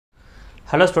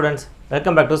Hello students,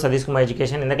 welcome back to Sathiskumar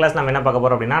Education. In the class we will talk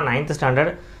about 9th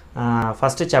standard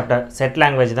first chapter set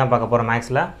language max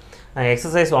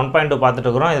exercise 1.2 பார்த்துட்டு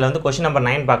இருக்கோம். இதுல வந்து question number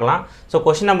 9 பார்க்கலாம். So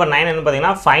question number 9 என்ன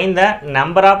பாத்தீங்கன்னா find the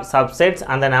number of subsets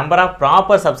and the number of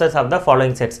proper subsets of the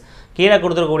following sets. கீழ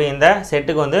கொடுத்திருக்கக்கூடிய இந்த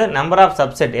செட்டுக்கு வந்து number of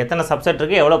subset எத்தனை subset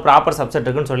இருக்கு எவ்வளவு proper subset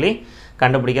இருக்குன்னு சொல்லி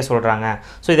கண்டுபிடிக்க சொல்றாங்க.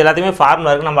 So இது எல்லாத்தையுமே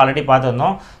ஃபார்முலா இருக்கு நம்ம ஆல்ரெடி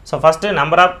பார்த்திருந்தோம். So first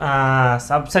number of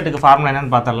subsetக்கு formula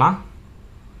என்னன்னு பார்த்தறலாம்.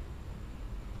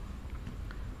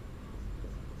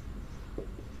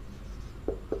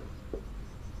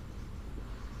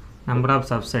 Number of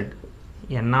subset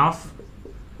n of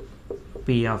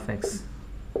p of x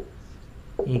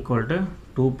equal to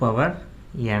 2 power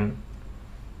n.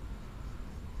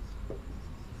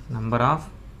 Number of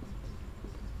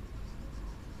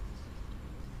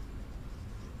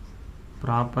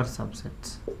proper subsets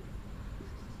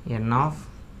n of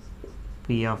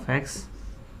p of x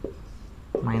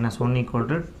minus 1 equal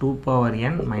to 2 power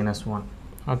n minus 1.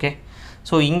 Okay.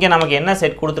 So இங்க நமக்கு என்ன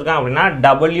set கொடுத்திருக்காங்க அப்படினா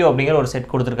w அப்படிங்கற ஒரு set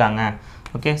கொடுத்திருக்காங்க.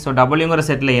 Okay so wங்கற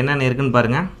செட்ல என்னென்ன இருக்குன்னு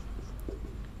பாருங்க.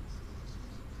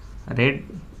 red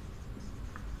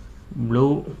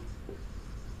blue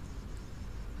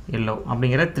yellow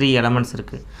அப்படிங்கற 3 elements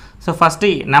இருக்கு. So first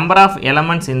number of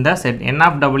elements in the set n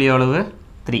of w எவ்வளவு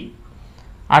 3.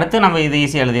 அடுத்து நம்ம இது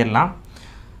ஈஸியா எழுதிரலாம்.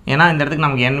 ஏனா இந்த இடத்துக்கு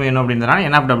நமக்கு n வேணும் அப்படிங்கறதால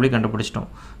n of w கண்டுபிடிச்சிட்டோம்.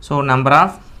 So number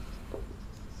of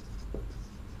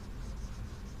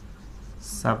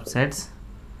subsets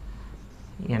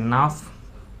n of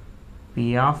p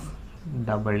of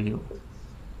w.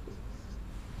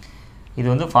 இது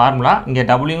வந்து ஃபார்முலா.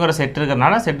 இங்க wங்கற செட்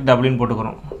இருக்கறனால செட் w ன்னு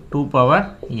போட்டுக்கறோம். 2 பவர்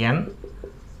n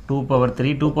 2 பவர்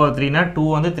 3 2 பவர் 3 னா 2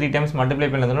 வந்து 3 times multiply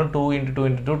பண்ணதுனா 2 * 2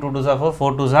 * 2 2 2s are 4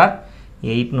 4 2s are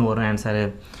 8 ன்னு வரும் ஆன்சர்.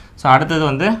 சோ அடுத்து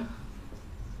வந்து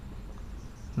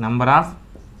number of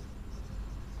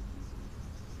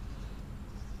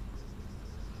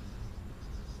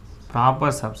proper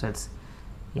subsets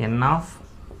n of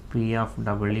p of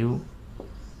w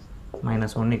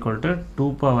minus 1 equal to 2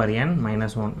 power n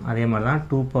minus 1. அதே மாதிரி தான்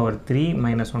 2 power 3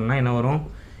 minus 1 னா என்ன வரும்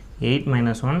 8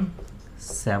 minus 1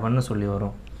 7 னு சொல்லி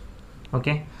வரும்.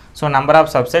 Okay so number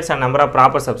of subsets and number of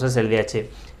proper subsets எழுதியாச்சு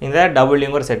இந்த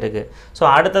wங்கற செட்டுக்கு. சோ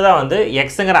அடுத்ததா வந்து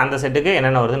xங்கற அந்த செட்டுக்கு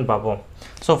என்னென்ன வருதுன்னு பாப்போம்.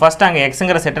 சோ ஃபர்ஸ்ட் அங்க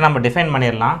xங்கற செட்டை நம்ம டிஃபைன்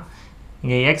பண்ணிரலாம்.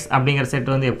 இங்க x அப்படிங்கற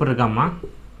செட் வந்து எப்படி இருக்காமா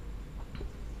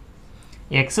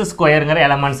x ஸ்கொயர்ங்கற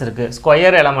எலிமெண்ட்ஸ் இருக்கு.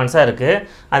 ஸ்கொயர் எலிமெண்ட்ஸா இருக்கு.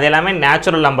 அது எல்லாமே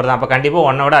நேச்சுரல் நம்பர் தான். அப்ப கண்டிப்பா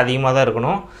 1 விட அதிகமா தான்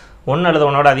இருக்கணும். 1 அல்லது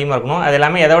 1 விட அதிகமா இருக்கணும். அது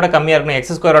எல்லாமே எதை விட கம்மியா இருக்கணும்?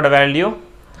 x ஸ்கொயரோட வேல்யூ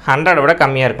 100 விட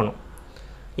கம்மியா இருக்கணும்.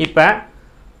 இப்போ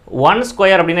 1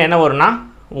 ஸ்கொயர் அப்படினா என்ன வரும்னா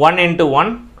 1 *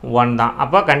 1 1 தான்.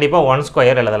 அப்ப கண்டிப்பா 1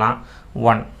 ஸ்கொயர் எழுதலாம்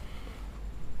 1.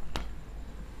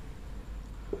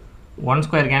 1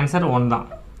 ஸ்கொயருக்கு ஆன்சர் 1 தான்.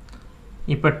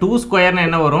 இப்போ 2 ஸ்கொயர்னா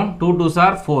என்ன வரும் 2 2s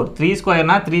are 4 3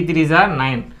 ஸ்கொயர்னா 3 3s are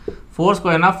 9 4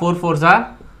 square na 4 4s are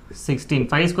 16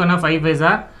 5 square na 5 5s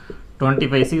are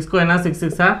 25 6 square na 6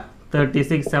 6s are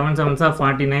 36 7 7s are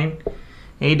 49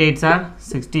 8 8s are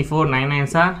 64 9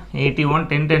 9s are 81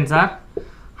 10 10s are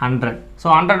 100. So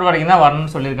 100 வரைக்கும் தான்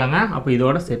வரணும்னு சொல்லிருக்காங்க. அப்ப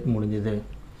இதோட செட் முடிஞ்சது.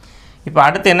 இப்போ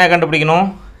அடுத்து என்ன கண்டுபிடிக்கணும்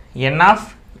n of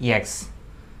x.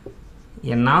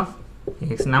 n of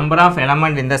x number of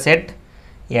element in the set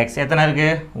x எத்தனை இருக்கு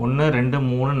 1 2 3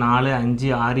 4 5 6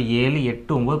 7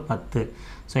 8 9 10.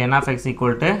 So n of x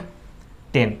equal to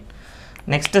 10.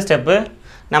 Next step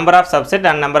number of subset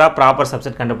and number of proper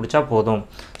subset கண்டுபிடிச்சா போதும்.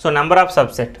 So number of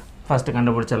subset first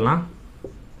கண்டுபிடிச்சிரலாம்.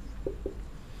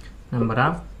 Number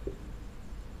of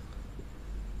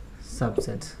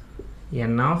subsets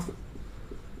n of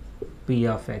p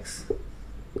of x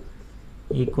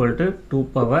equal to 2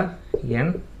 power n.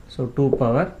 So 2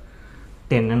 power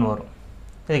 10 ன்னு வரும்.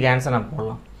 இதுக்கு answer நான்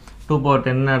போடலாம். 2 power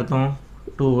 10 ன்னு அர்த்தம்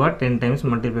 2 வை 10 times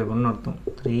multiply பண்ணனும் அர்த்தம்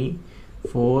 3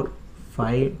 4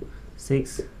 5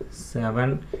 6 7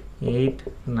 8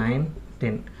 9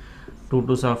 10 2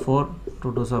 2s are 4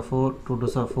 2 2s are 4 2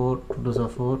 2s are 4 2 2s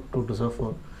are 4 2 2s are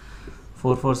 4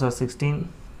 4 4s are 16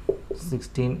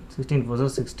 16 16 4s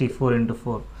are 64 into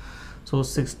 4. So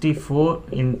 64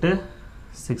 into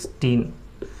 16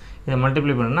 இதை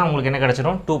மல்டிப்ளை பண்ணா உங்களுக்கு என்ன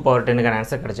கிடைச்சிரும் 2 power 10 க்கு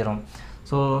ஆன்சர் கிடைச்சிரும்.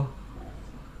 So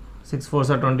 6 4s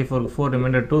are 24 4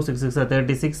 remainder 2 6 6 are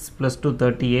 36 plus 2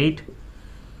 38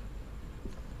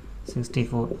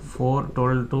 64 4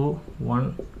 total 2 1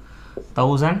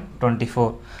 1024.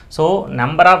 So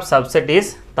number of subset is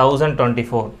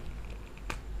 1024.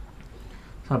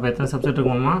 So அப்ப எத்தனை subset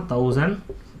இருக்குமா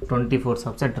 1024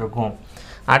 சப்செட் இருக்கும்.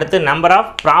 அடுத்து number of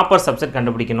proper subset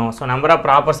கண்டுபிடிக்கணும். So number of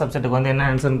proper subsetக்கு வந்து என்ன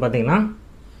ஆன்சர்னு பாத்தீங்கன்னா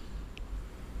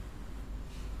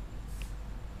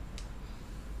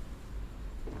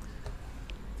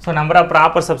So number of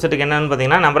proper subset என்னன்னு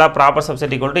பார்த்தீங்கன்னா number of proper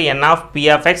subset equal to n of p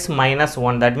of x minus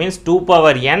 1. That means 2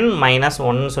 power n minus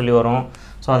 1 சொல்லி வரும்.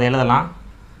 ஸோ அதை எழுதலாம்.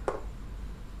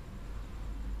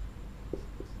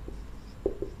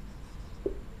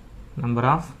 Number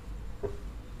of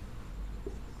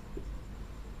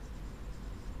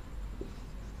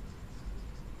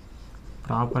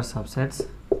proper subsets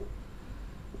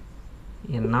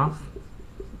n of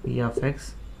p of x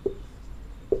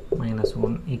minus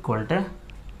 1 equal to,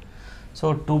 so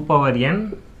 2 power n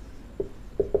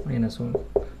minus 1,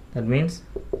 that means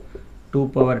 2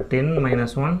 power 10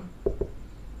 minus 1,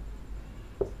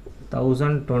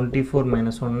 1024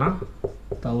 minus 1 na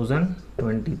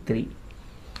 1023.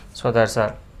 So that's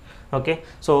all. Okay,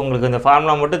 so உங்களுக்கு இந்த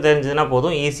formula மட்டும் தெரிஞ்சதுனா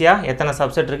போதும், ஈஸியா எத்தனை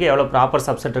சப்செட் இருக்கு, எவ்வளவு ப்ராப்பர்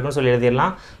சப்செட் இருக்குன்னு சொல்லி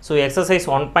எழுதிடலாம். ஸோ எக்ஸசைஸ்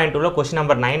 1.2 ல क्वेश्चन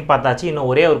நம்பர் 9 பார்த்தாச்சு. இன்னும்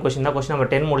ஒரே ஒரு क्वेश्चन தான், क्वेश्चन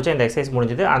நம்பர் 10 முடிச்சா இந்த எக்ஸசைஸ்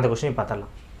முடிஞ்சது. அந்த क्वेश्चन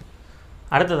பார்த்தறலாம்.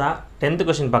 அடுத்ததா 10th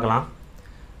क्वेश्चन பார்க்கலாம்.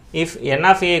 if n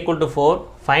of a equal to 4,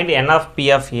 find n of p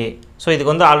of a. So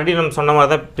இதுக்கு வந்து ஆல்ரெடி நம்ம சொன்ன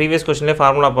மாதிரி தான் ப்ரீவியஸ் क्वेश्चनலயே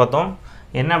ஃபார்முலா பார்த்தோம்.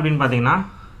 என்ன அப்படினு பாத்தீங்கன்னா,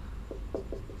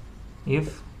 if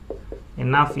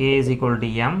n of a is equal to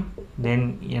m, then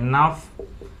n of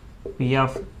p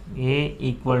of a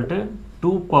equal to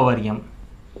 2 power m.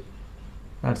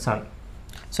 That's all.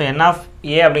 So n of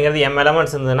a அப்படிங்கிறது m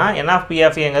elements இருந்ததுனா n of p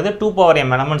of a ங்கிறது 2 power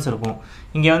m elements இருக்கும்.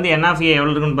 இங்க வந்து n of a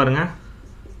எவ்வளவு இருக்குன்னு பாருங்க,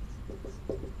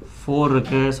 4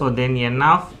 இருக்கு. so then n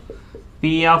of p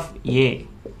of a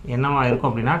என்னவா இருக்கும்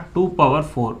அப்படினா 2 power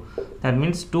 4. that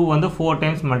means 2 வந்து 4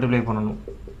 times multiply பண்ணனும்.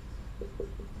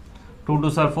 2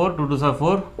 2s are 4, 2 2s are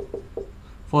 4,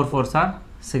 4 4s are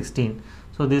 16.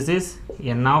 so this is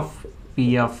n of p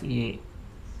of a.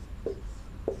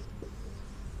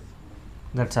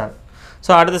 that's all. so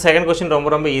அடுத்த செகண்ட் क्वेश्चन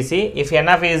ரொம்ப easy. if n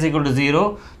of a is equal to 0,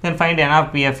 then find n of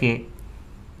p of a.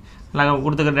 நாங்க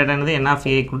கொடுத்துக்க data என்னது, n of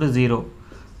a equal to 0.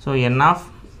 so n of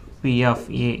p of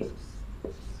a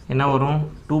என்ன வரும்,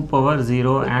 2 power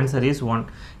 0. answer is 1.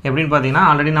 எப்படின்னு பாத்தீங்கன்னா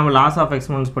already நம்ம loss of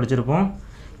exponents படிச்சிருப்போம்.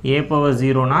 a power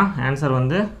 0 னா answer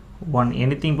வந்து 1,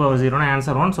 anything power 0 னா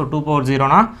ஆன்சர் 1. so 2 power 0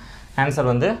 னா ஆன்சர்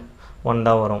வந்து 1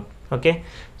 தான் வரும். ஓகே,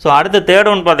 ஸோ அடுத்த தேர்ட்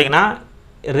ஒன் பார்த்தீங்கன்னா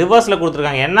ரிவர்ஸில்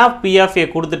கொடுத்துருக்காங்க. n of p of a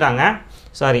கொடுத்துட்டாங்க.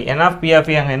 Sorry, n of p of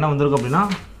a அங்கே என்ன வந்திருக்கு அப்படின்னா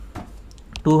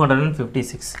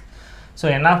 256. So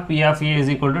n of p of a is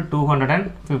equal to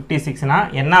 256னா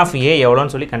n of a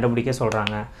எவ்வளோன்னு சொல்லி கண்டுபிடிக்க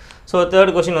சொல்கிறாங்க. ஸோ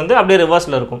தேர்ட் கொஸ்டின் வந்து அப்படியே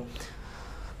ரிவர்ஸில் இருக்கும்.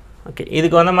 ஓகே,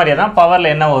 இதுக்கு வந்த மாதிரியே தான்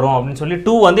பவரில் என்ன வரும் அப்படின்னு சொல்லி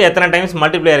 2 வந்து எத்தனை டைம்ஸ்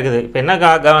மல்டிப்ளை இருக்குது. இப்போ என்ன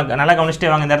நல்லா கவனிச்சிட்டே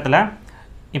வாங்க இந்த இடத்துல.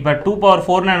 இப்போ 2 power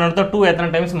 4ன்னு என்ன 2 எத்தனை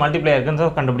டைம்ஸ் மல்டிப்ளை இருக்குன்னு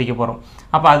கண்டுபிடிக்க போகிறோம்.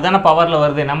 அப்போ அதுதானே பவரில்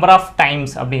வருது, நம்பர் ஆஃப்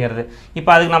டைம்ஸ் அப்படிங்கிறது. இப்போ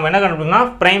அதுக்கு நம்ம என்ன கண்டுபிடிக்கணும்னா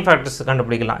ப்ரைம் ஃபேக்டர்ஸ்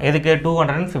கண்டுபிடிக்கலாம். எதுக்கு,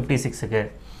 256க்கு.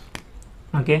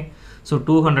 ஓகே, ஸோ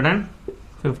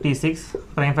 256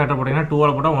 ப்ரைம் ஃபேக்டர் போட்டிங்கன்னா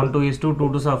 2 போட்டால் 1 2 is 2, 2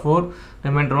 2s are 4,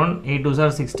 reminder 1, 8 2s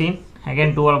are 16, again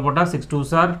 2 போட்டால் 6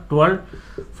 2s are 12,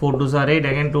 4 2s are 8,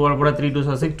 again 2 போட்டால் 3 2s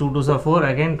are 6, 2 2s are 4,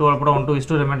 again 2 போட்டால் 1 2 is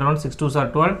 2, reminder 1, 6 2s are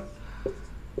 12,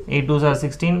 8 2s are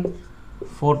 16,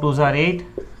 4 2s are 8,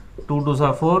 2 2s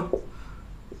are 4,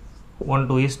 1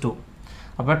 2 is 2.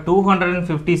 அப்போ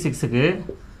 256க்கு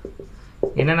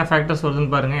என்னென்ன factors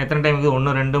வருதுன்னு பாருங்கள். எத்தனை டைம் இருக்குது, 1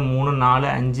 2 3 4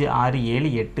 5 6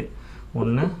 7 8.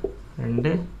 1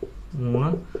 2 3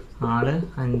 4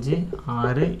 5 6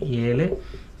 7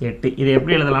 8. இது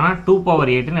எப்படி எழுதலாம்னா 2 power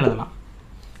 8ன்னு எழுதலாம்.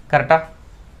 கரெக்டாக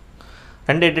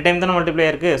 2 8 டைம் தானே மல்டிப்ளை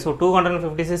இருக்குது. So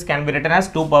 256 can be written as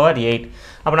 2 power 8.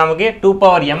 அப்போ நமக்கு 2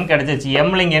 power m கிடச்சிச்சு.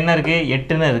 எம்ல இங்கே என்ன இருக்குது,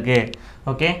 8ன்னு இருக்குது.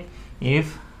 Okay,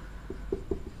 if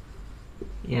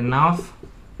n of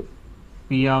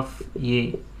p of a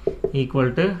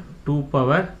equal to 2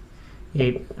 power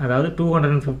 8, அதாவது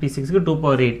 256க்கு 2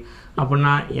 power 8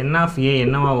 அப்படின்னா n of a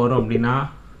என்னவா வரும் அப்படின்னா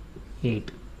 8.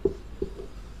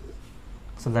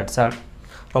 So that's all.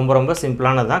 ரொம்ப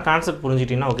சிம்பிளானது தான். Concept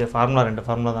புரிஞ்சிட்டிங்கன்னா okay. ஃபார்முலா 2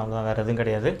 ஃபார்முலா தான், அவ்வளோதான், வேறு எதுவும்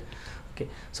கிடையாது. ஓகே,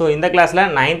 ஸோ இந்த கிளாஸில்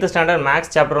 9th standard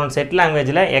maths chapter 1 set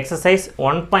லாங்குவேஜில் எக்ஸசைஸ்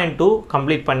 1.2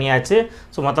 கம்ப்ளீட் பண்ணியாச்சு.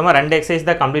 ஸோ மொத்தமாக 2 எக்ஸசைஸ்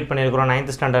தான் கம்ப்ளீட் பண்ணியிருக்கிறோம்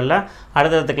 9th ஸ்டாண்டர்டில்.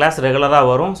 அடுத்தடுத்த கிளாஸ் ரெகுலராக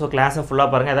வரும். ஸோ கிளாஸை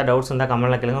ஃபுல்லாக பாருங்கள். ஏதாவது டவுட்ஸ் இருந்தால்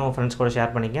கமெண்ட்டில் கேளுங்க, உங்கள் ஃப்ரெண்ட்ஸ் கூட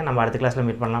ஷேர் பண்ணிக்க. நம்ம அடுத்த கிளாஸில்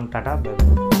மீட் பண்ணலாம். டாட்டா.